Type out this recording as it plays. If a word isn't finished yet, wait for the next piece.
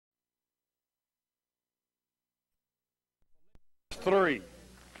3.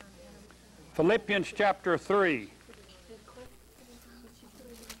 Philippians chapter 3.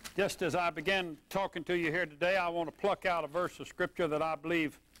 Just as I began talking to you here today, I want to pluck out a verse of Scripture that I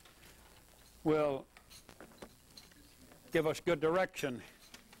believe will give us good direction.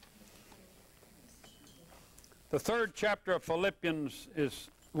 The 3rd chapter of Philippians is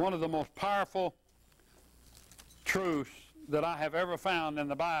one of the most powerful truths that I have ever found in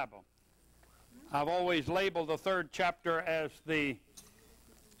the Bible. I've always labeled the 3rd chapter as the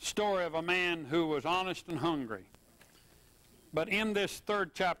story of a man who was honest and hungry. But in this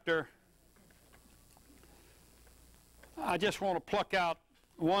 3rd chapter, I just want to pluck out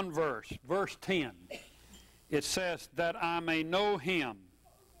one verse, verse 10. It says, that I may know him,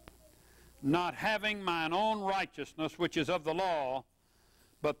 not having mine own righteousness, which is of the law,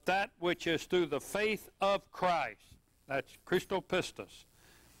 but that which is through the faith of Christ. That's Christopistos.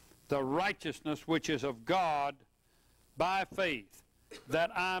 The righteousness which is of God by faith,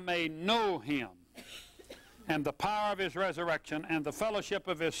 that I may know him, and the power of his resurrection, and the fellowship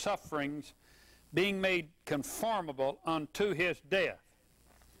of his sufferings, being made conformable unto his death.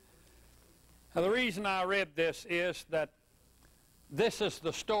 Now, the reason I read this is that this is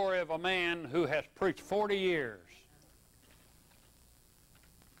the story of a man who has preached 40 years.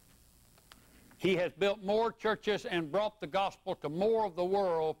 He has built more churches and brought the gospel to more of the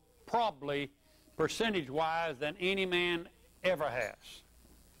world, probably percentage-wise, than any man ever has.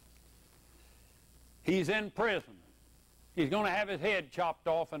 He's in prison. He's going to have his head chopped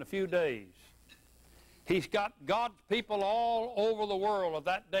off in a few days. He's got God's people all over the world of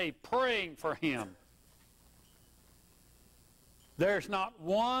that day praying for him. There's not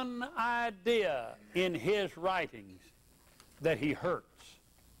one idea in his writings that he hurts,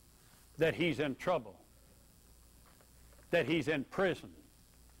 that he's in trouble, that he's in prison,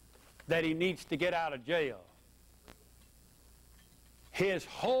 that he needs to get out of jail. His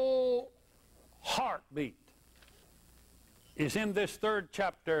whole heartbeat is in this 3rd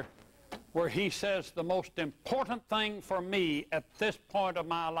chapter, where he says the most important thing for me at this point of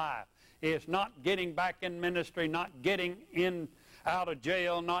my life is not getting back in ministry, not getting out of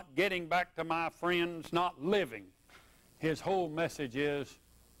jail, not getting back to my friends, not living. His whole message is,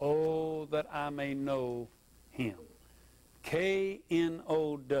 oh, that I may know him.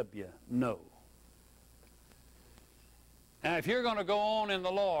 K-N-O-W, know. Now, if you're going to go on in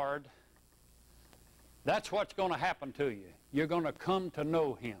the Lord, that's what's going to happen to you. You're going to come to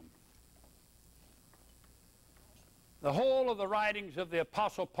know him. The whole of the writings of the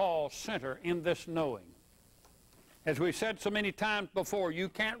Apostle Paul center in this knowing. As we've said so many times before, you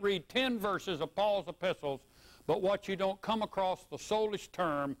can't read 10 verses of Paul's epistles, but what you don't come across the soulish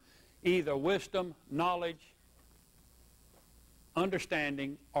term, either wisdom, knowledge,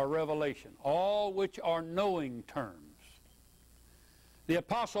 understanding, or revelation, all which are knowing terms. The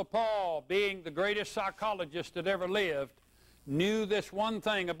Apostle Paul, being the greatest psychologist that ever lived, knew this one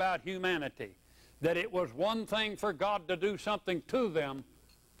thing about humanity, that it was one thing for God to do something to them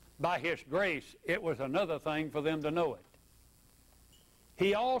by his grace. It was another thing for them to know it.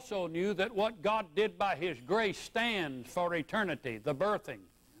 He also knew that what God did by his grace stands for eternity, the birthing,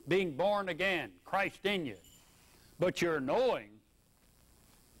 being born again, Christ in you. But your knowing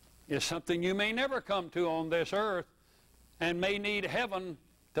is something you may never come to on this earth, and may need heaven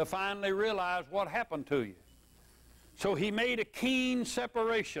to finally realize what happened to you. So he made a keen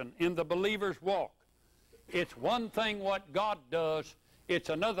separation in the believer's walk. It's one thing what God does, it's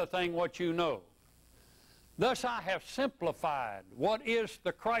another thing what you know. Thus I have simplified what is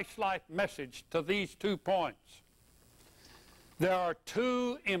the Christ-like message to these 2 points. There are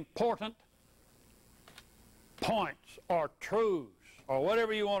 2 important points or truths, or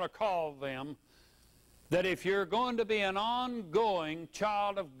whatever you want to call them, that if you're going to be an ongoing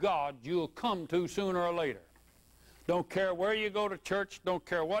child of God, you'll come to sooner or later. Don't care where you go to church, don't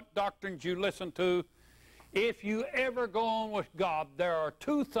care what doctrines you listen to. If you ever go on with God, there are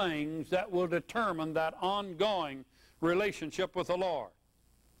 2 things that will determine that ongoing relationship with the Lord.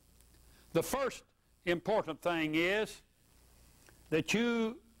 The first important thing is that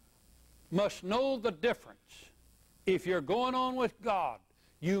you must know the difference. If you're going on with God,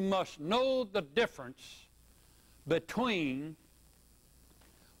 you must know the difference between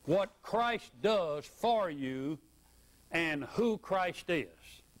what Christ does for you and who Christ is.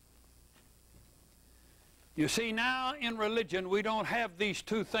 You see, now in religion, we don't have these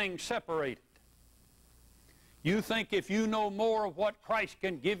 2 things separated. You think if you know more of what Christ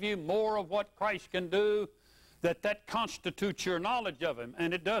can give you, more of what Christ can do, that constitutes your knowledge of him,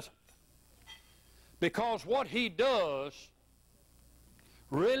 and it doesn't. Because what he does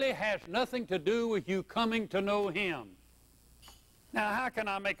really has nothing to do with you coming to know him. Now, how can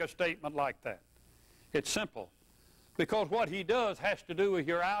I make a statement like that? It's simple. Because what he does has to do with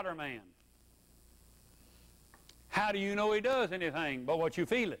your outer man. How do you know he does anything but what you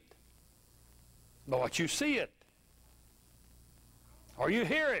feel it? But what you see it? Or you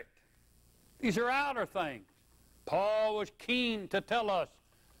hear it? These are outer things. Paul was keen to tell us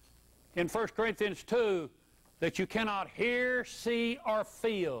in 1 Corinthians 2 that you cannot hear, see, or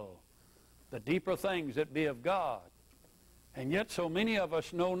feel the deeper things that be of God. And yet so many of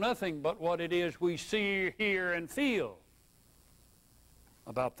us know nothing but what it is we see, hear, and feel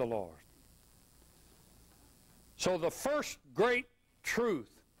about the Lord. So the first great truth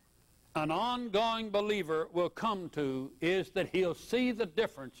an ongoing believer will come to is that he'll see the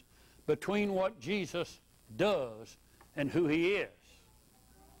difference between what Jesus does and who he is.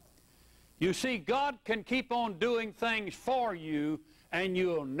 You see, God can keep on doing things for you and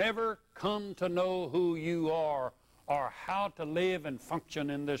you'll never come to know who you are or how to live and function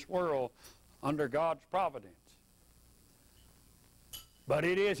in this world under God's providence. But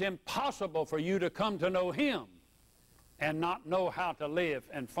it is impossible for you to come to know him and not know how to live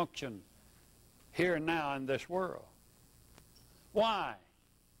and function here and now in this world. Why?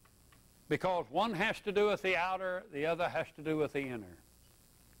 Because one has to do with the outer, the other has to do with the inner.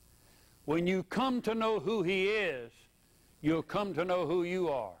 When you come to know who he is, you'll come to know who you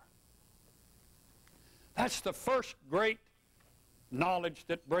are. That's the first great knowledge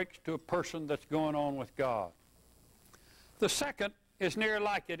that breaks to a person that's going on with God. The second is near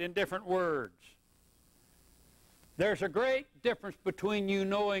like it in different words. There's a great difference between you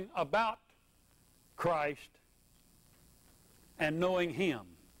knowing about Christ and knowing him.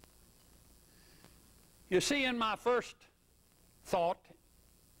 You see, in my first thought,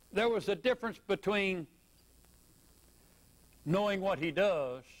 there was a difference between knowing what he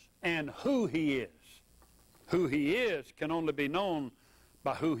does and who he is. Who he is can only be known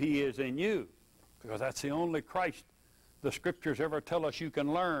by who he is in you, because that's the only Christ the Scriptures ever tell us you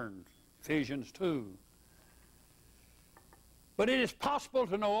can learn, Ephesians 2. But it is possible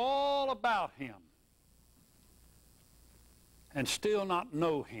to know all about him and still not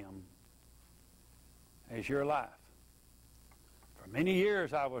know him as your life. For many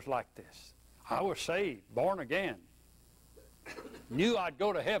years I was like this. I was saved, born again, knew I'd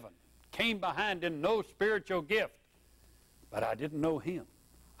go to heaven, came behind in no spiritual gift, but I didn't know him.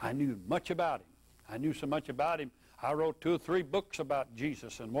 I knew much about him. I knew so much about him, I wrote 2 or 3 books about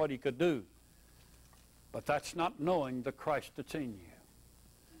Jesus and what he could do. But that's not knowing the Christ that's in you,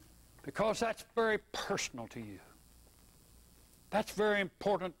 because that's very personal to you. That's very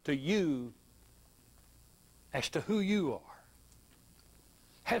important to you as to who you are.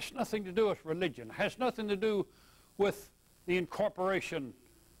 Has nothing to do with religion. Has nothing to do with the incorporation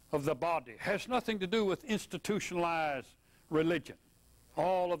of the body. Has nothing to do with institutionalized religion.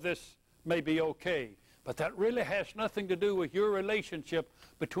 All of this may be okay, but that really has nothing to do with your relationship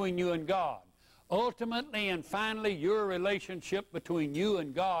between you and God. Ultimately and finally, your relationship between you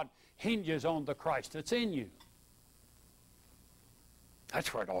and God hinges on the Christ that's in you.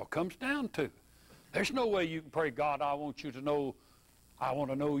 That's where it all comes down to. There's no way you can pray, God, I want you to know, I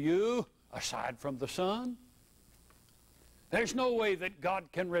want to know you, aside from the Son. There's no way that God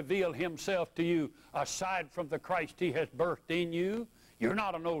can reveal himself to you aside from the Christ he has birthed in you. You're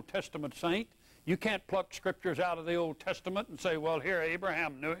not an Old Testament saint. You can't pluck scriptures out of the Old Testament and say, well, here,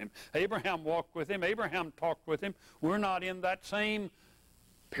 Abraham knew him. Abraham walked with him. Abraham talked with him. We're not in that same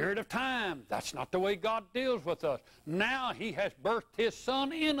period of time. That's not the way God deals with us. Now he has birthed his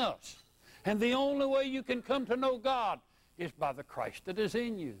Son in us. And the only way you can come to know God is by the Christ that is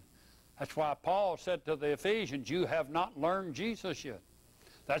in you. That's why Paul said to the Ephesians, you have not learned Jesus yet.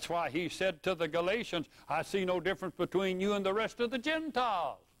 That's why he said to the Galatians, I see no difference between you and the rest of the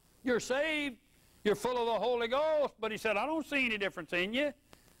Gentiles. You're saved. You're full of the Holy Ghost. But he said, I don't see any difference in you.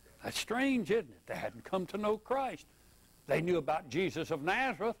 That's strange, isn't it? They hadn't come to know Christ. They knew about Jesus of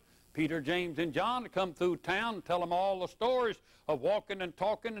Nazareth. Peter, James, and John to come through town and tell them all the stories of walking and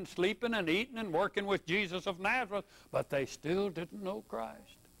talking and sleeping and eating and working with Jesus of Nazareth. But they still didn't know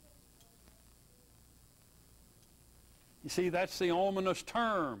Christ. You see, that's the ominous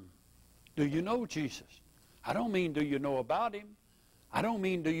term. Do you know Jesus? I don't mean do you know about him. I don't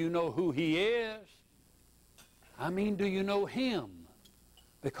mean do you know who he is. I mean do you know him?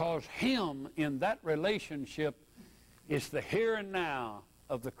 Because him in that relationship is the here and now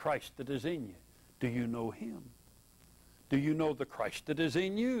of the Christ that is in you. Do you know him? Do you know the Christ that is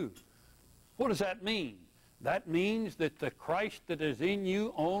in you? What does that mean? That means that the Christ that is in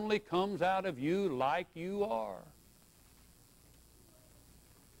you only comes out of you like you are.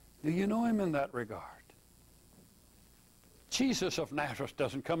 Do you know him in that regard? Jesus of Nazareth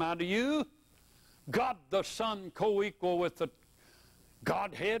doesn't come out of you. God the Son, co-equal with the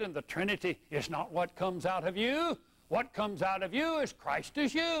Godhead and the Trinity, is not what comes out of you. What comes out of you is Christ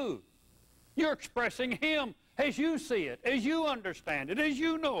as you. You're expressing Him as you see it, as you understand it, as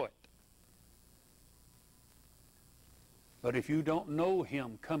you know it. But if you don't know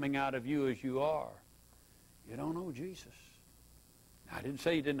Him coming out of you as you are, you don't know Jesus. Now, I didn't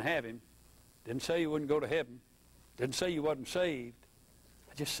say you didn't have Him. Didn't say you wouldn't go to heaven. Didn't say you wasn't saved.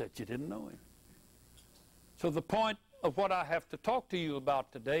 I just said you didn't know Him. So the point of what I have to talk to you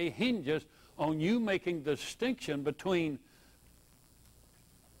about today hinges on you making the distinction between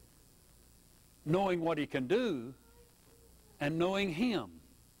knowing what He can do and knowing Him.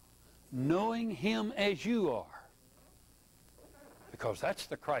 Knowing Him as you are. Because that's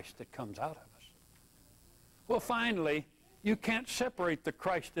the Christ that comes out of us. Well, finally, you can't separate the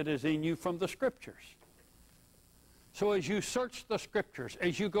Christ that is in you from the Scriptures. So as you search the Scriptures,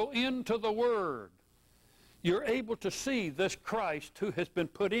 as you go into the Word, you're able to see this Christ who has been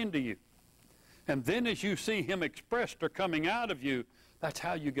put into you. And then as you see Him expressed or coming out of you, that's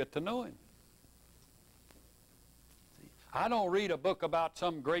how you get to know Him. I don't read a book about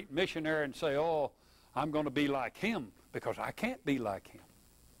some great missionary and say, oh, I'm going to be like him, because I can't be like him.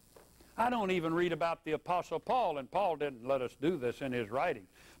 I don't even read about the Apostle Paul, and Paul didn't let us do this in his writing.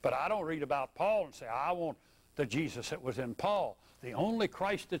 But I don't read about Paul and say, I want the Jesus that was in Paul. The only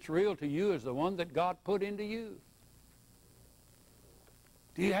Christ that's real to you is the one that God put into you.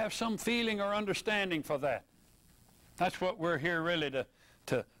 Do you have some feeling or understanding for that? That's what we're here really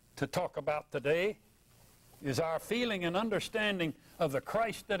to talk about today, is our feeling and understanding of the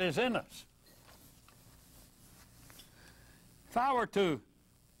Christ that is in us. If I were to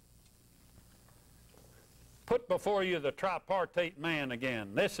put before you the tripartite man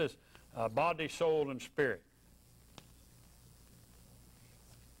again, this is body, soul, and spirit.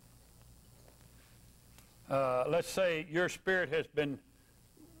 Let's say your spirit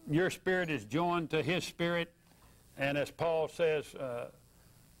is joined to his spirit, and as Paul says,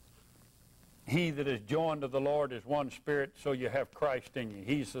 he that is joined to the Lord is one spirit, so you have Christ in you.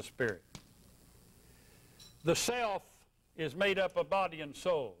 He's the spirit. The self is made up of body and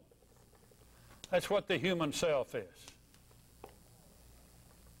soul. That's what the human self is.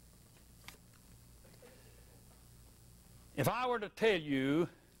 If I were to tell you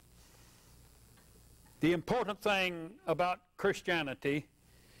the important thing about Christianity,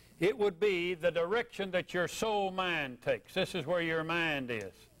 it would be the direction that your soul mind takes. This is where your mind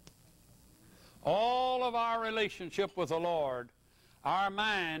is. All of our relationship with the Lord, our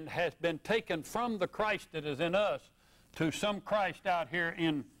mind has been taken from the Christ that is in us to some Christ out here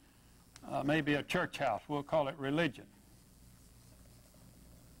in maybe a church house. We'll call it religion.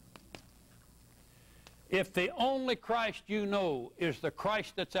 If the only Christ you know is the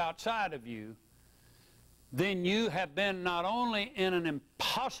Christ that's outside of you, then you have been not only in an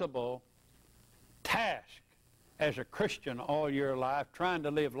impossible task as a Christian all your life, trying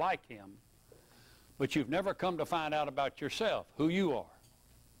to live like Him, but you've never come to find out about yourself, who you are.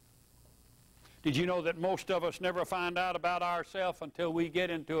 Did you know that most of us never find out about ourselves until we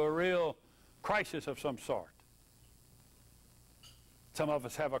get into a real crisis of some sort? Some of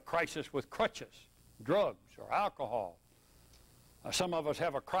us have a crisis with crutches, drugs, or alcohol. Some of us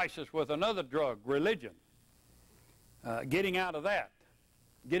have a crisis with another drug, religion. Getting out of that,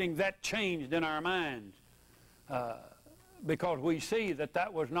 getting that changed in our minds, because we see that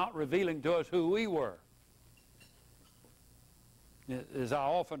that was not revealing to us who we were. As I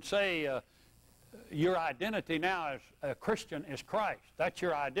often say, your identity now as a Christian is Christ. That's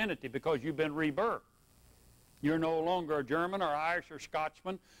your identity because you've been rebirthed. You're no longer a German or Irish or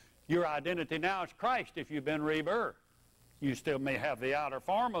Scotsman. Your identity now is Christ if you've been rebirthed. You still may have the outer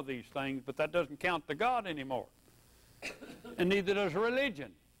form of these things, but that doesn't count to God anymore. And neither does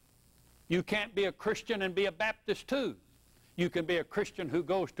religion. You can't be a Christian and be a Baptist too. You can be a Christian who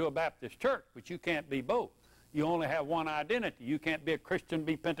goes to a Baptist church, but you can't be both. You only have one identity. You can't be a Christian and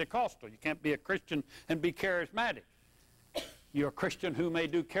be Pentecostal. You can't be a Christian and be charismatic. You're a Christian who may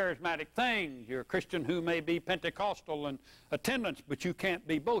do charismatic things. You're a Christian who may be Pentecostal in attendance, but you can't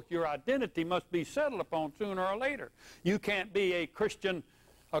be both. Your identity must be settled upon sooner or later. You can't be a Christian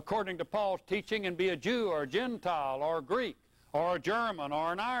according to Paul's teaching and be a Jew or a Gentile or a Greek or a German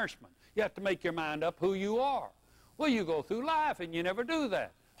or an Irishman. You have to make your mind up who you are. Well, you go through life and you never do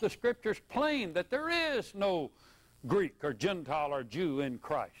that. The Scripture's plain that there is no Greek or Gentile or Jew in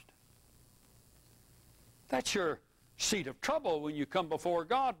Christ. That's your seat of trouble when you come before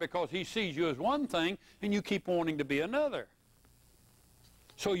God, because He sees you as one thing and you keep wanting to be another.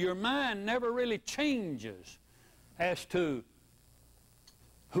 So your mind never really changes as to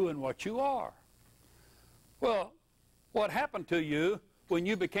who and what you are. Well, what happened to you when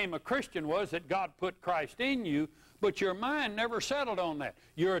you became a Christian was that God put Christ in you, but your mind never settled on that.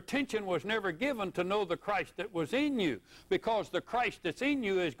 Your attention was never given to know the Christ that was in you, because the Christ that's in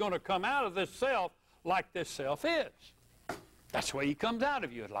you is going to come out of this self like this self is. That's the way he comes out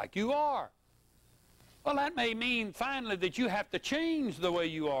of you, like you are. Well, that may mean finally that you have to change the way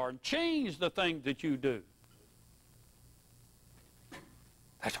you are and change the things that you do.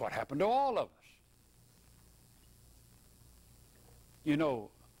 That's what happened to all of us. You know,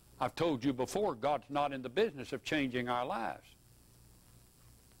 I've told you before, God's not in the business of changing our lives.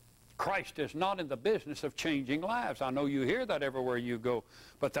 Christ is not in the business of changing lives. I know you hear that everywhere you go,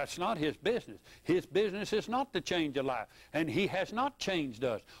 but that's not his business. His business is not to change a life, and he has not changed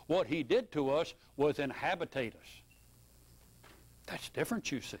us. What he did to us was inhabitate us. That's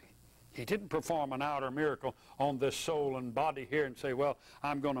different, you see. He didn't perform an outer miracle on this soul and body here and say, well,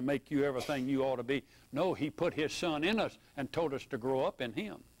 I'm going to make you everything you ought to be. No, he put his Son in us and told us to grow up in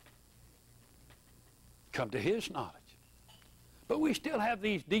him. Come to his knowledge. But we still have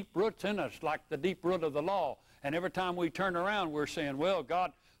these deep roots in us, like the deep root of the law. And every time we turn around, we're saying, well,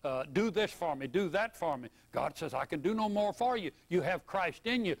 God, do this for me, do that for me. God says, I can do no more for you. You have Christ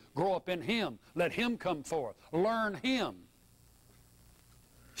in you. Grow up in him. Let him come forth. Learn him.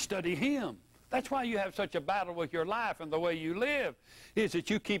 Study him. That's why you have such a battle with your life and the way you live, is that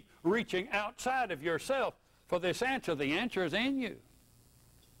you keep reaching outside of yourself for this answer. The answer is in you.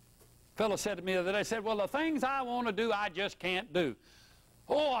 A fellow said to me the other day, said, well, the things I want to do, I just can't do.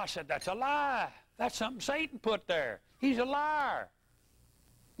 Oh, I said, that's a lie. That's something Satan put there. He's a liar.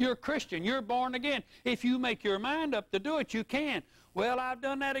 You're a Christian. You're born again. If you make your mind up to do it, you can. Well, I've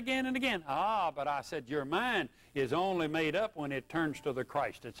done that again and again. Ah, but I said, your mind is only made up when it turns to the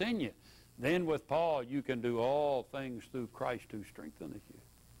Christ that's in you. Then with Paul, you can do all things through Christ who strengtheneth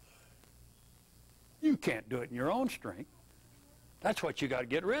you. You can't do it in your own strength. That's what you got to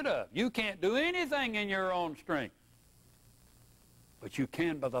get rid of. You can't do anything in your own strength. But you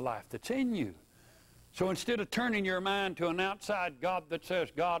can by the life that's in you. So instead of turning your mind to an outside God that says,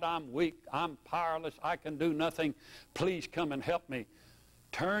 God, I'm weak, I'm powerless, I can do nothing, please come and help me.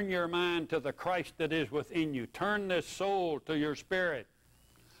 Turn your mind to the Christ that is within you. Turn this soul to your spirit.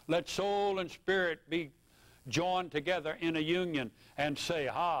 Let soul and spirit be joined together in a union and say,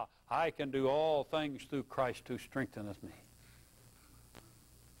 I can do all things through Christ who strengtheneth me.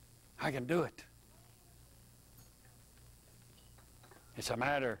 I can do it. It's a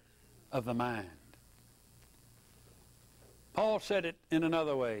matter of the mind. Paul said it in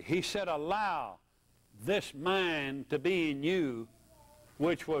another way. He said, allow this mind to be in you,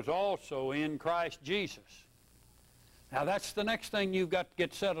 which was also in Christ Jesus. Now that's the next thing you've got to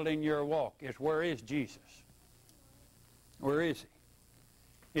get settled in your walk, is where is Jesus? Where is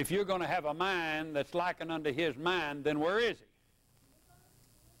he? If you're going to have a mind that's likened unto his mind, then where is he?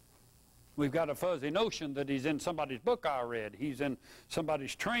 We've got a fuzzy notion that he's in somebody's book I read. He's in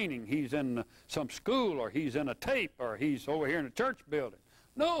somebody's training. He's in some school, or he's in a tape, or he's over here in a church building.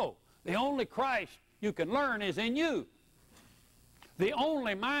 No, the only Christ you can learn is in you. The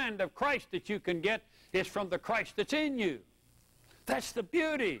only mind of Christ that you can get is from the Christ that's in you. That's the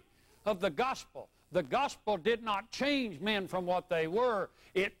beauty of the gospel. The gospel did not change men from what they were.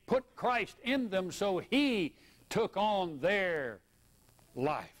 It put Christ in them, so he took on their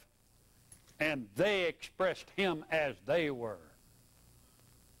life. And they expressed him as they were.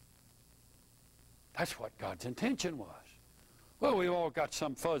 That's what God's intention was. Well, we've all got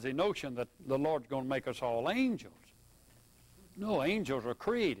some fuzzy notion that the Lord's going to make us all angels. No, angels are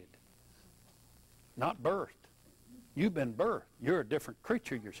created, not birthed. You've been birthed. You're a different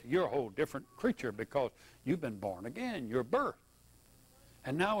creature. You're a whole different creature because you've been born again. You're birthed.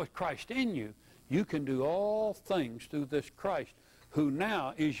 And now with Christ in you, you can do all things through this Christ who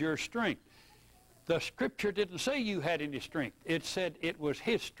now is your strength. The Scripture didn't say you had any strength. It said it was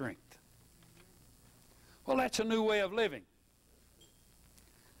his strength. Well, that's a new way of living.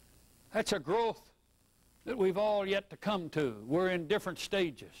 That's a growth that we've all yet to come to. We're in different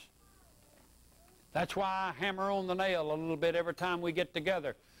stages. That's why I hammer on the nail a little bit every time we get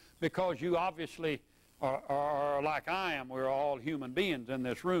together, because you obviously are like I am. We're all human beings in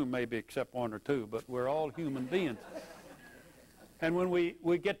this room, maybe except one or two, but we're all human beings. And when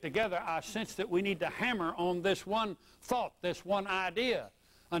we get together, I sense that we need to hammer on this one thought, this one idea,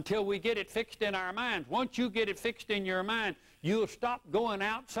 until we get it fixed in our minds. Once you get it fixed in your mind, you'll stop going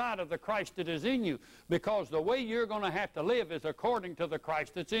outside of the Christ that is in you, because the way you're going to have to live is according to the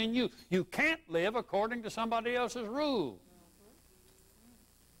Christ that's in you. You can't live according to somebody else's rule.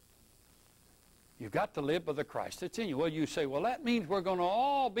 You've got to live by the Christ that's in you. Well, you say, well, that means we're going to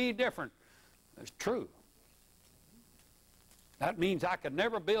all be different. That's true. That means I could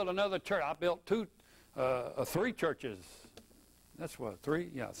never build another church. I built three churches. That's what, three?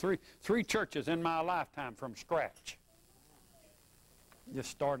 Yeah, three churches in my lifetime from scratch.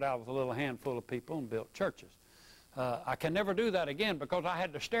 Just started out with a little handful of people and built churches. I can never do that again because I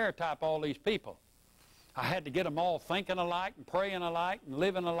had to stereotype all these people. I had to get them all thinking alike and praying alike and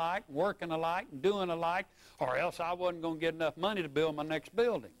living alike and working alike and doing alike, or else I wasn't going to get enough money to build my next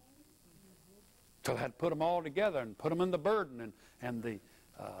building. So I had to put them all together and put them in the burden and the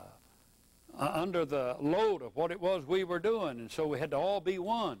under the load of what it was we were doing, and so we had to all be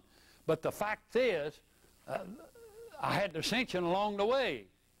one. But the fact is, I had dissension along the way.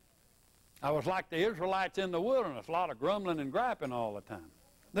 I was like the Israelites in the wilderness, a lot of grumbling and griping all the time.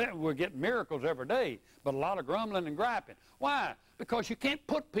 We're getting miracles every day, but a lot of grumbling and griping. Why? Because you can't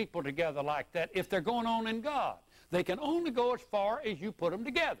put people together like that if they're going on in God. They can only go as far as you put them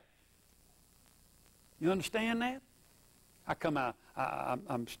together. You understand that?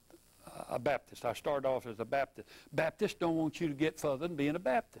 I'm a Baptist. I started off as a Baptist. Baptists don't want you to get further than being a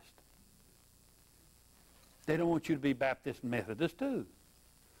Baptist. They don't want you to be Baptist and Methodist too.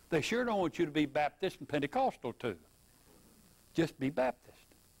 They sure don't want you to be Baptist and Pentecostal too. Just be Baptist.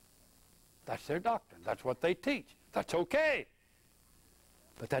 That's their doctrine. That's what they teach. That's okay.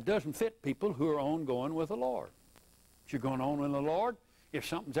 But that doesn't fit people who are ongoing with the Lord. If you're going on with the Lord, if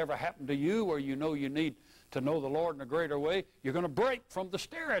something's ever happened to you where you know you need to know the Lord in a greater way, you're going to break from the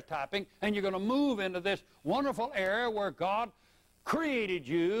stereotyping and you're going to move into this wonderful area where God created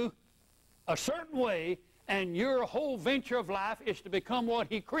you a certain way, and your whole venture of life is to become what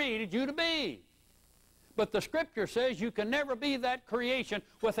He created you to be. But the Scripture says you can never be that creation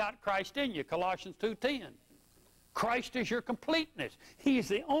without Christ in you, Colossians 2:10. Christ is your completeness. He's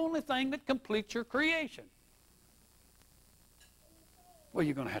the only thing that completes your creation. Well,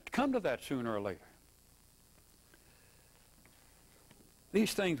 you're going to have to come to that sooner or later.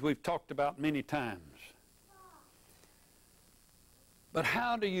 These things we've talked about many times. But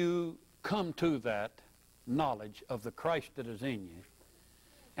how do you come to that knowledge of the Christ that is in you?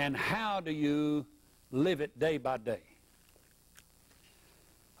 And how do you live it day by day?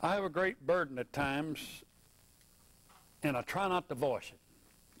 I have a great burden at times, and I try not to voice it.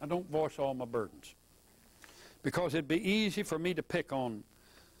 I don't voice all my burdens, because it'd be easy for me to pick on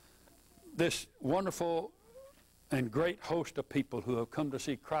this wonderful and great host of people who have come to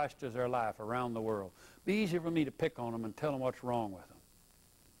see Christ as their life around the world. It'd be easy for me to pick on them and tell them what's wrong with them.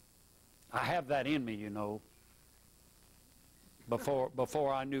 I have that in me, you know.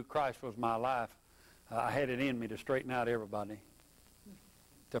 Before I knew Christ was my life, I had it in me to straighten out everybody,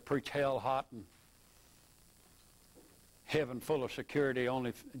 to preach hell hot and heaven full of security.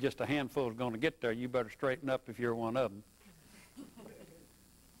 Only just a handful is going to get there. You better straighten up if you're one of them.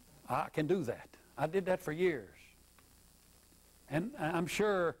 I can do that. I did that for years. And I'm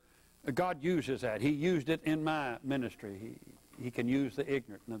sure God uses that. He used it in my ministry. He can use the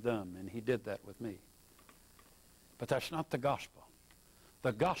ignorant and the dumb, and He did that with me. But that's not the gospel.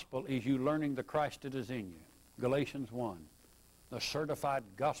 The gospel is you learning the Christ that is in you. Galatians 1. The certified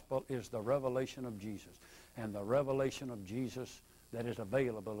gospel is the revelation of Jesus. And the revelation of Jesus that is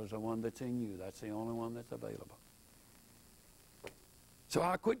available is the one that's in you. That's the only one that's available. So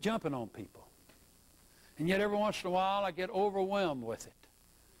I quit jumping on people. And yet every once in a while I get overwhelmed with it,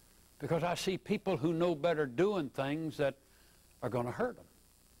 because I see people who know better doing things that are going to hurt them.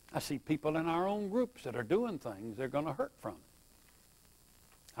 I see people in our own groups that are doing things they're going to hurt from.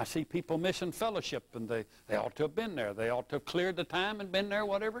 I see people missing fellowship, and they ought to have been there. They ought to have cleared the time and been there,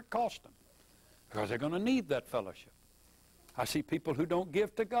 whatever it cost them, because they're going to need that fellowship. I see people who don't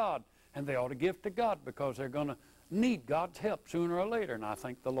give to God, and they ought to give to God because they're going to need God's help sooner or later. And I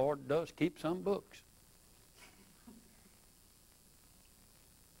think the Lord does keep some books.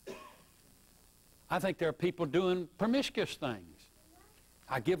 I think there are people doing promiscuous things.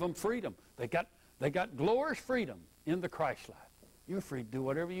 I give them freedom. They got glorious freedom in the Christ life. You're free to do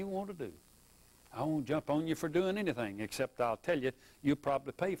whatever you want to do. I won't jump on you for doing anything, except I'll tell you, you'll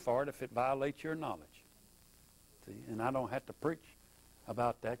probably pay for it if it violates your knowledge. See? And I don't have to preach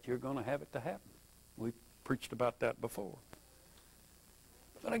about that. You're going to have it to happen. We preached about that before.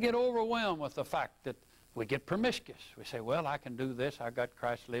 But I get overwhelmed with the fact that we get promiscuous. We say, well, I can do this. I got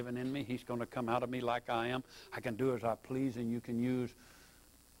Christ living in me. He's going to come out of me like I am. I can do as I please, and you can use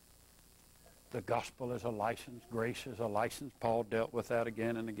the gospel as a license, grace as a license. Paul dealt with that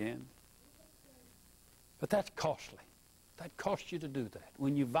again and again. But that's costly. That costs you to do that.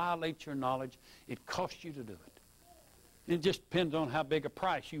 When you violate your knowledge, it costs you to do it. It just depends on how big a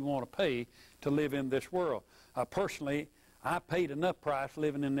price you want to pay to live in this world. Personally, I paid enough price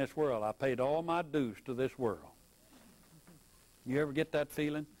living in this world. I paid all my dues to this world. You ever get that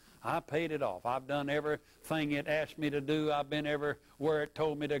feeling? I paid it off. I've done everything it asked me to do. I've been everywhere it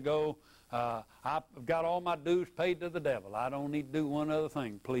told me to go. I've got all my dues paid to the devil. I don't need to do one other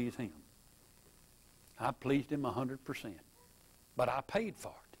thing, please him. I pleased him 100%. But I paid for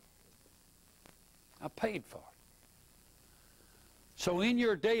it. I paid for it. So in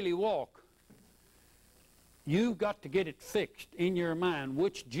your daily walk, you've got to get it fixed in your mind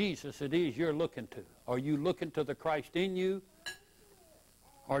which Jesus it is you're looking to. Are you looking to the Christ in you?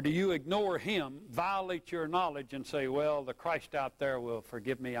 Or do you ignore him, violate your knowledge, and say, well, the Christ out there will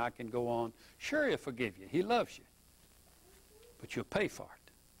forgive me, I can go on? Sure, he'll forgive you. He loves you. But you'll pay for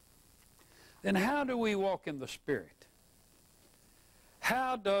it. Then how do we walk in the Spirit?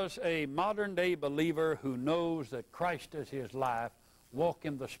 How does a modern-day believer who knows that Christ is his life walk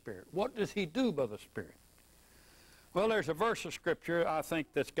in the Spirit? What does he do by the Spirit? Well, there's a verse of Scripture, I think,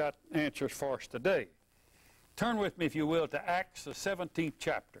 that's got answers for us today. Turn with me, if you will, to Acts, the 17th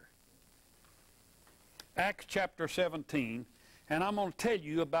chapter. Acts chapter 17, and I'm going to tell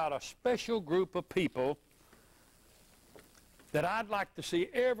you about a special group of people that I'd like to see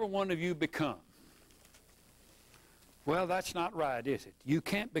every one of you become. Well, that's not right, is it? You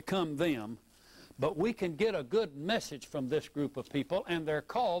can't become them, but we can get a good message from this group of people, and they're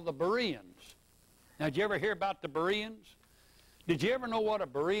called the Bereans. Now, did you ever hear about the Bereans? Did you ever know what a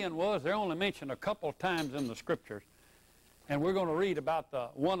Berean was? They're only mentioned a couple of times in the Scriptures, and we're going to read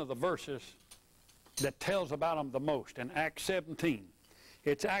about one of the verses that tells about them the most in Acts 17.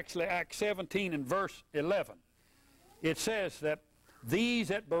 It's actually Acts 17 and verse 11. It says that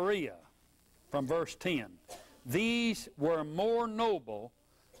these at Berea, from verse 10, these were more noble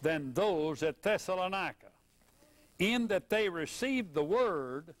than those at Thessalonica, in that they received the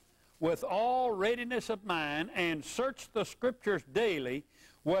word with all readiness of mind, and searched the Scriptures daily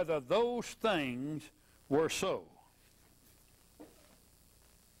whether those things were so.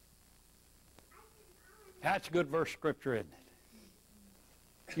 That's a good verse of Scripture, isn't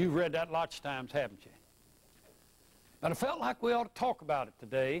it? You've read that lots of times, haven't you? But I felt like we ought to talk about it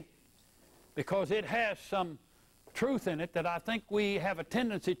today because it has some truth in it that I think we have a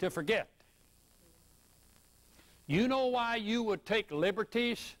tendency to forget. You know why you would take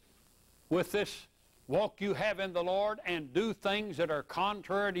liberties with this walk you have in the Lord and do things that are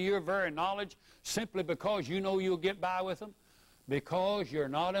contrary to your very knowledge simply because you know you'll get by with them? Because you're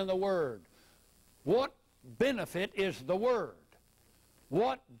not in the Word. What benefit is the Word?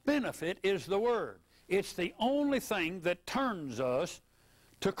 What benefit is the Word? It's the only thing that turns us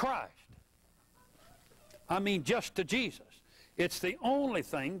to Christ. I mean, just to Jesus. It's the only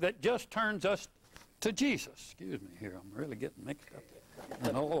thing that just turns us to Jesus. Excuse me here, I'm really getting mixed up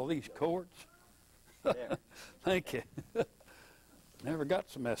in all of these chords. Thank you. Never got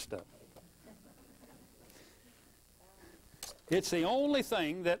so messed up. It's the only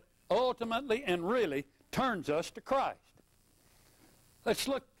thing that ultimately and really turns us to Christ. Let's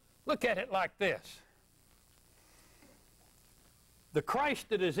look at it like this. The Christ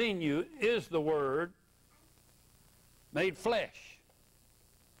that is in you is the Word made flesh.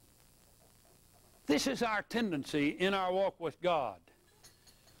 This is our tendency in our walk with God.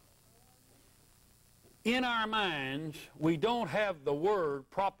 In our minds, we don't have the Word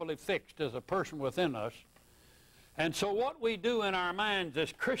properly fixed as a person within us. And so what we do in our minds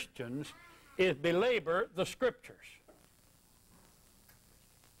as Christians is belabor the Scriptures.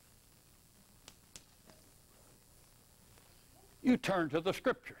 You turn to the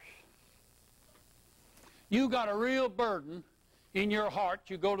Scriptures. You got a real burden in your heart,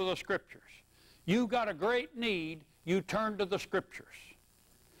 you go to the Scriptures. You got a great need, you turn to the Scriptures.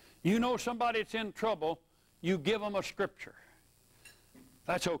 You know somebody that's in trouble, you give them a Scripture.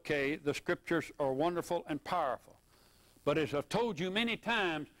 That's okay. The Scriptures are wonderful and powerful. But as I've told you many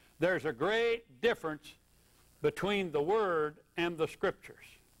times, there's a great difference between the Word and the Scriptures.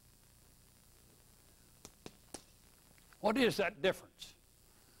 What is that difference?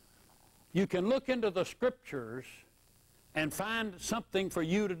 You can look into the Scriptures and find something for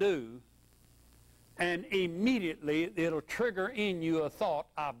you to do, and immediately it'll trigger in you a thought,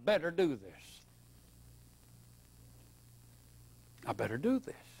 I better do this. I better do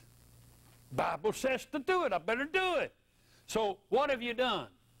this. Bible says to do it. I better do it. So what have you done?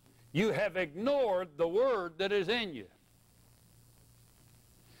 You have ignored the Word that is in you.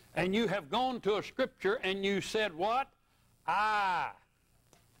 And you have gone to a Scripture and you said what?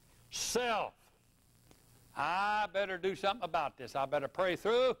 Self. I better do something about this. I better pray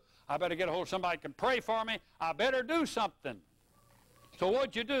through. I better get a hold of somebody who can pray for me. I better do something. So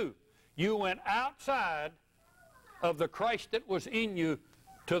what'd you do? You went outside of the Christ that was in you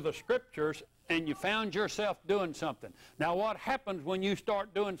to the Scriptures, and you found yourself doing something. Now what happens when you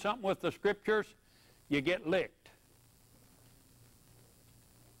start doing something with the Scriptures? You get licked.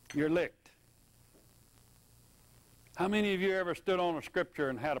 You're licked. How many of you ever stood on a Scripture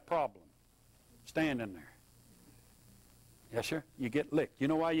and had a problem standing there? Yes, sir? You get licked. You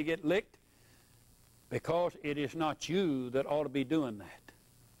know why you get licked? Because it is not you that ought to be doing that.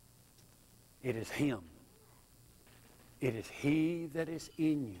 It is Him. It is He that is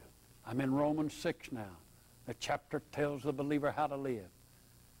in you. I'm in Romans 6 now. The chapter tells the believer how to live.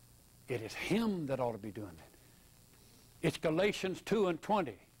 It is Him that ought to be doing it. It's Galatians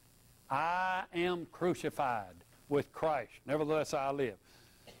 2:20. I am crucified with Christ. Nevertheless I live.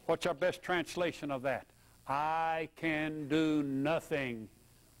 What's our best translation of that? I can do nothing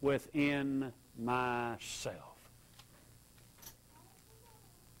within myself.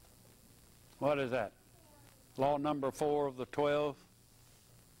 What is that? Law number 4 of the 12.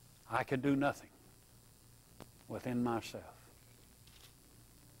 I can do nothing within myself.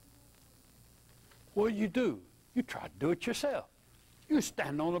 What do? You try to do it yourself. You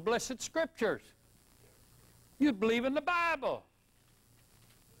stand on the blessed Scriptures. You believe in the Bible.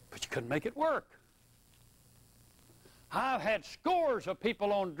 But you couldn't make it work. I've had scores of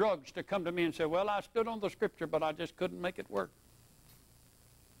people on drugs to come to me and say, well, I stood on the Scripture, but I just couldn't make it work.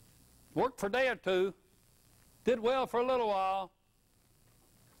 Worked for a day or two. Did well for a little while.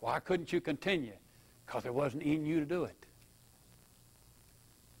 Why couldn't you continue? Because it wasn't in you to do it.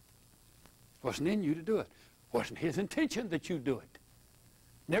 It wasn't in you to do it. It wasn't His intention that you do it.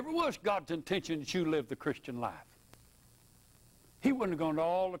 Never was God's intention that you live the Christian life. He wouldn't have gone to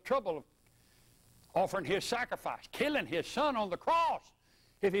all the trouble of offering His sacrifice, killing His Son on the cross,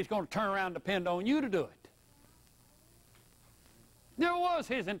 if He's going to turn around and depend on you to do it. Never was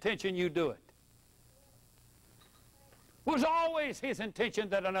His intention you do it. It was always His intention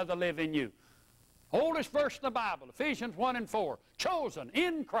that another live in you. Oldest verse in the Bible, Ephesians 1:4, chosen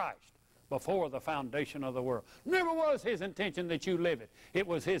in Christ before the foundation of the world. Never was His intention that you live it. It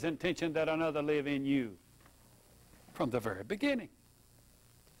was His intention that another live in you from the very beginning.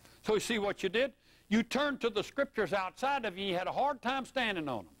 So you see what you did? You turned to the Scriptures outside of you, and you had a hard time standing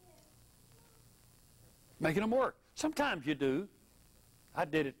on them, making them work. Sometimes you do. I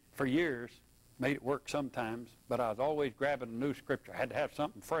did it for years, made it work sometimes, but I was always grabbing a new Scripture. I had to have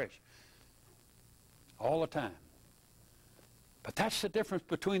something fresh all the time. But that's the difference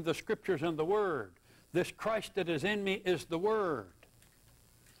between the Scriptures and the Word. This Christ that is in me is the Word.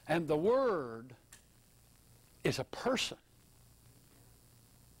 And the Word is a person.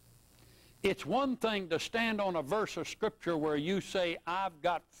 It's one thing to stand on a verse of Scripture where you say, I've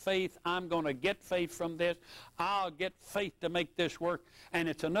got faith, I'm going to get faith from this, I'll get faith to make this work. And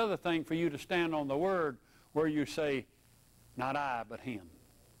it's another thing for you to stand on the Word where you say, not I, but Him.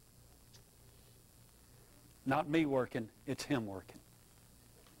 Not me working, it's Him working.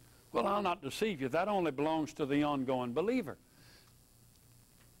 Well, I'll not deceive you. That only belongs to the ongoing believer.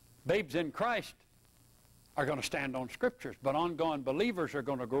 Babes in Christ are going to stand on Scriptures, but ongoing believers are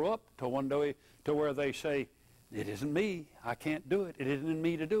going to grow up to one day to where they say, it isn't me, I can't do it, it isn't in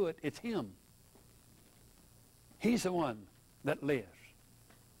me to do it, it's Him. He's the one that lives.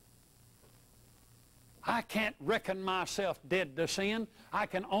 I can't reckon myself dead to sin. I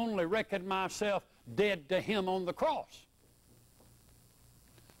can only reckon myself dead to Him on the cross.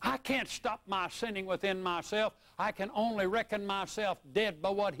 I can't stop my sinning within myself. I can only reckon myself dead by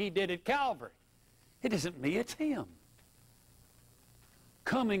what He did at Calvary. It isn't me, it's Him.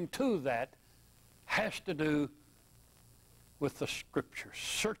 Coming to that has to do with the Scriptures,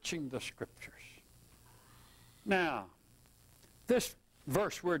 searching the Scriptures. Now, this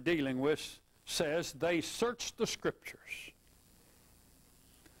verse we're dealing with says, they searched the Scriptures.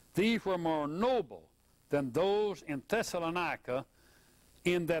 These were more noble than those in Thessalonica,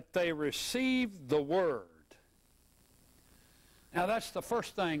 in that they received the Word. Now that's the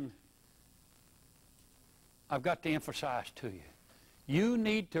first thing I've got to emphasize to you. You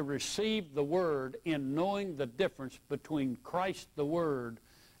need to receive the Word in knowing the difference between Christ the Word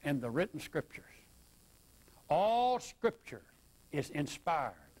and the written Scriptures. All Scripture is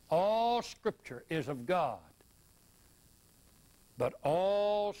inspired. All Scripture is of God. But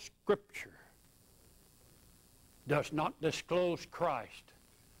all Scripture does not disclose Christ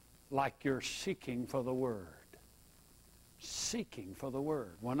like you're seeking for the Word. Seeking for the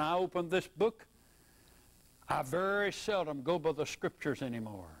Word. When I open this book, I very seldom go by the Scriptures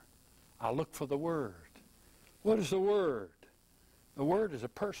anymore. I look for the Word. What is the Word? The Word is a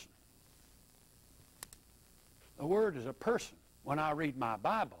person. The Word is a person. When I read my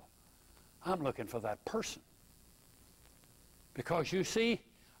Bible, I'm looking for that person. Because you see,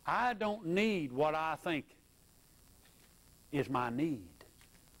 I don't need what I think is my need.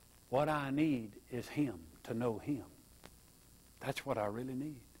 What I need is Him, to know Him. That's what I really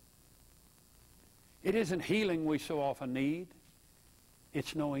need. It isn't healing we so often need.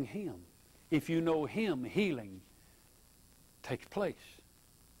 It's knowing Him. If you know Him, healing takes place.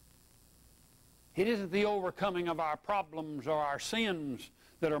 It isn't the overcoming of our problems or our sins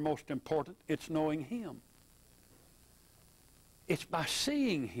that are most important. It's knowing Him. It's by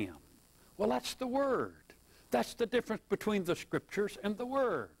seeing Him. Well, that's the Word. That's the difference between the Scriptures and the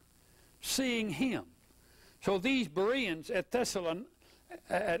Word. Seeing Him. So these Bereans at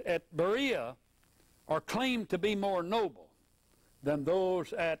Berea are claimed to be more noble than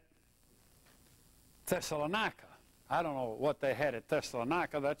those at Thessalonica. I don't know what they had at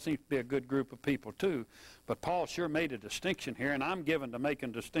Thessalonica. That seems to be a good group of people too. But Paul sure made a distinction here, and I'm given to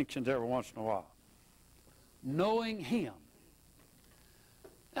making distinctions every once in a while. Knowing Him.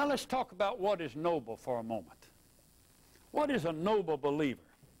 Now let's talk about what is noble for a moment. What is a noble believer?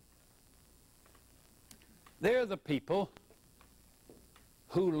 They're the people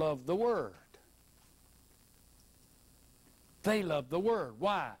who love the Word. They love the Word.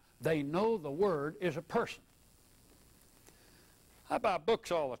 Why? They know the Word is a person. I buy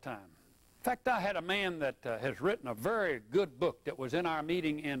books all the time. In fact, I had a man that has written a very good book that was in our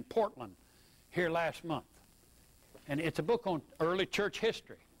meeting in Portland here last month. And it's a book on early church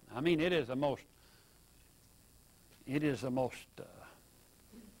history. I mean, it is the most, I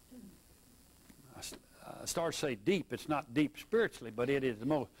start to say deep. It's not deep spiritually, but it is the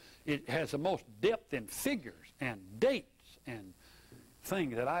most, it has the most depth in figures and dates and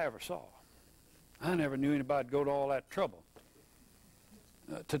things that I ever saw. I never knew anybody would go to all that trouble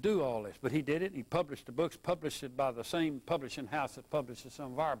to do all this, but he did it, and he published the books, published it by the same publishing house that publishes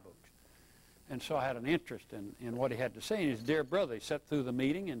some of our books. And so I had an interest in what he had to say, and his dear brother, he sat through the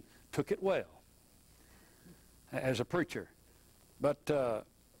meeting and took it well as a preacher. But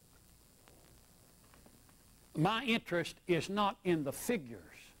my interest is not in the figures.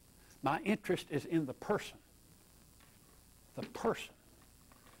 My interest is in the person. The person.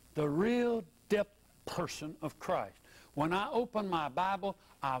 The real depth person of Christ. When I open my Bible,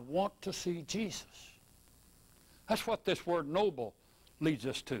 I want to see Jesus. That's what this word noble leads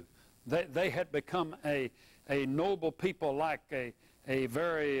us to. They had become a noble people, like a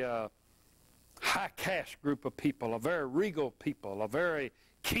very high caste group of people, a very regal people, a very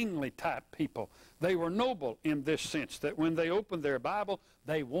kingly type people. They were noble in this sense, that when they opened their Bible,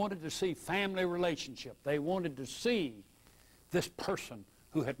 they wanted to see family relationship. They wanted to see this person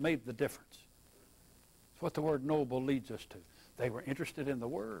who had made the difference. That's what the word noble leads us to. They were interested in the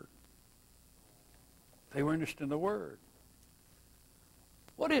Word. They were interested in the Word.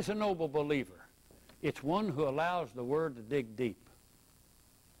 What is a noble believer? It's one who allows the Word to dig deep.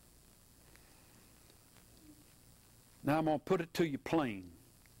 Now I'm going to put it to you plain.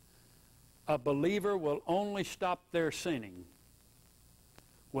 A believer will only stop their sinning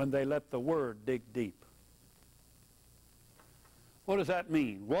when they let the Word dig deep. What does that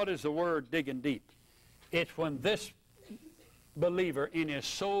mean? What is the word digging deep? It's when this believer in his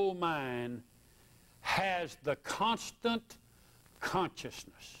soul mind has the constant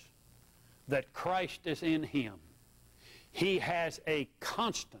consciousness that Christ is in him. He has a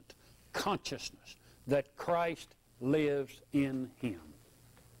constant consciousness that Christ lives in him.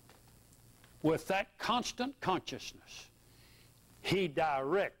 With that constant consciousness, he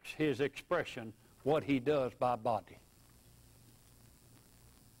directs his expression, what he does by body.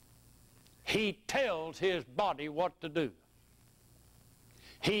 He tells his body what to do.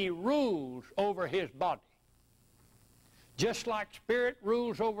 He rules over his body. Just like spirit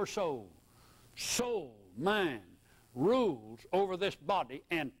rules over soul, soul, mind, rules over this body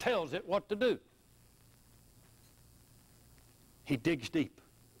and tells it what to do. He digs deep.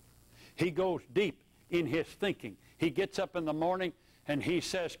 He goes deep in his thinking. He gets up in the morning and he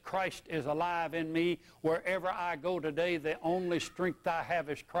says, Christ is alive in me. Wherever I go today, the only strength I have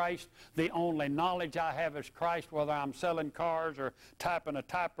is Christ. The only knowledge I have is Christ, whether I'm selling cars or typing a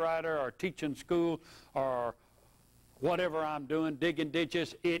typewriter or teaching school or whatever I'm doing, digging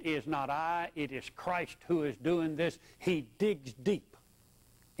ditches. It is not I, it is Christ who is doing this. He digs deep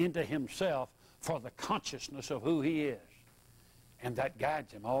into himself for the consciousness of who he is. And that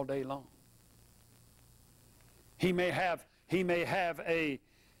guides him all day long. He may have a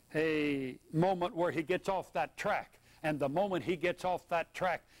moment where he gets off that track. And the moment he gets off that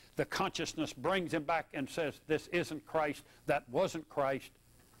track, the consciousness brings him back and says, this isn't Christ, that wasn't Christ.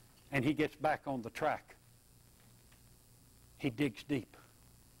 And he gets back on the track. He digs deep.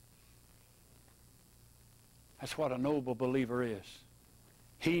 That's what a noble believer is.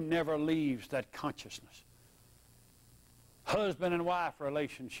 He never leaves that consciousness. Husband and wife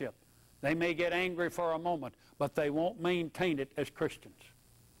relationship. They may get angry for a moment, but they won't maintain it as Christians.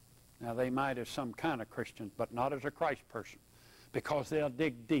 Now, they might as some kind of Christians, but not as a Christ person, because they'll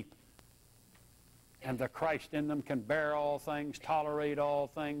dig deep. And the Christ in them can bear all things, tolerate all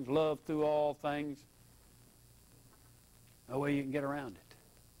things, love through all things. No way you can get around it.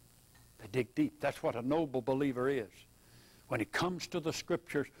 They dig deep. That's what a noble believer is. When it comes to the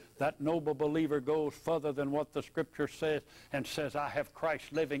Scriptures, that noble believer goes further than what the Scripture says and says, I have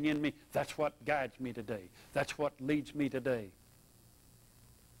Christ living in me. That's what guides me today. That's what leads me today.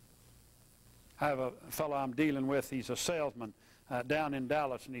 I have a fellow I'm dealing with. He's a salesman down in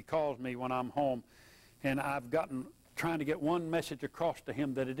Dallas, and he calls me when I'm home. And I've gotten trying to get one message across to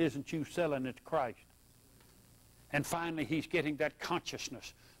him that it isn't you selling, it's Christ. And finally, he's getting that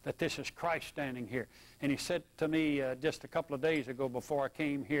consciousness that this is Christ standing here. And he said to me just a couple of days ago before I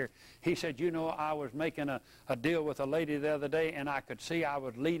came here, he said, you know, I was making a deal with a lady the other day, and I could see I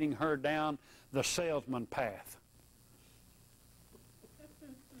was leading her down the salesman path.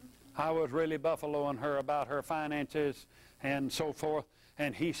 I was really buffaloing her about her finances and so forth.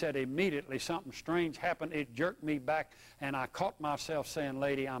 And he said immediately something strange happened. It jerked me back, and I caught myself saying,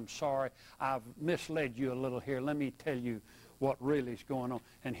 lady, I'm sorry. I've misled you a little here. Let me tell you what really is going on.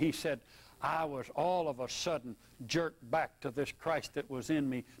 And he said, I was all of a sudden jerked back to this Christ that was in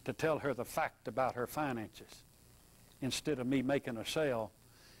me to tell her the fact about her finances. Instead of me making a sale,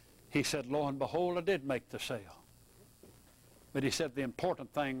 he said, lo and behold, I did make the sale. But he said the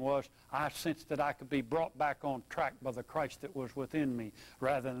important thing was I sensed that I could be brought back on track by the Christ that was within me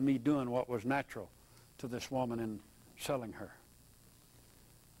rather than me doing what was natural to this woman and selling her.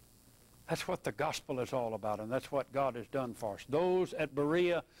 That's what the gospel is all about, and that's what God has done for us. Those at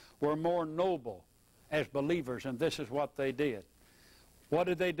Berea were more noble as believers, and this is what they did. What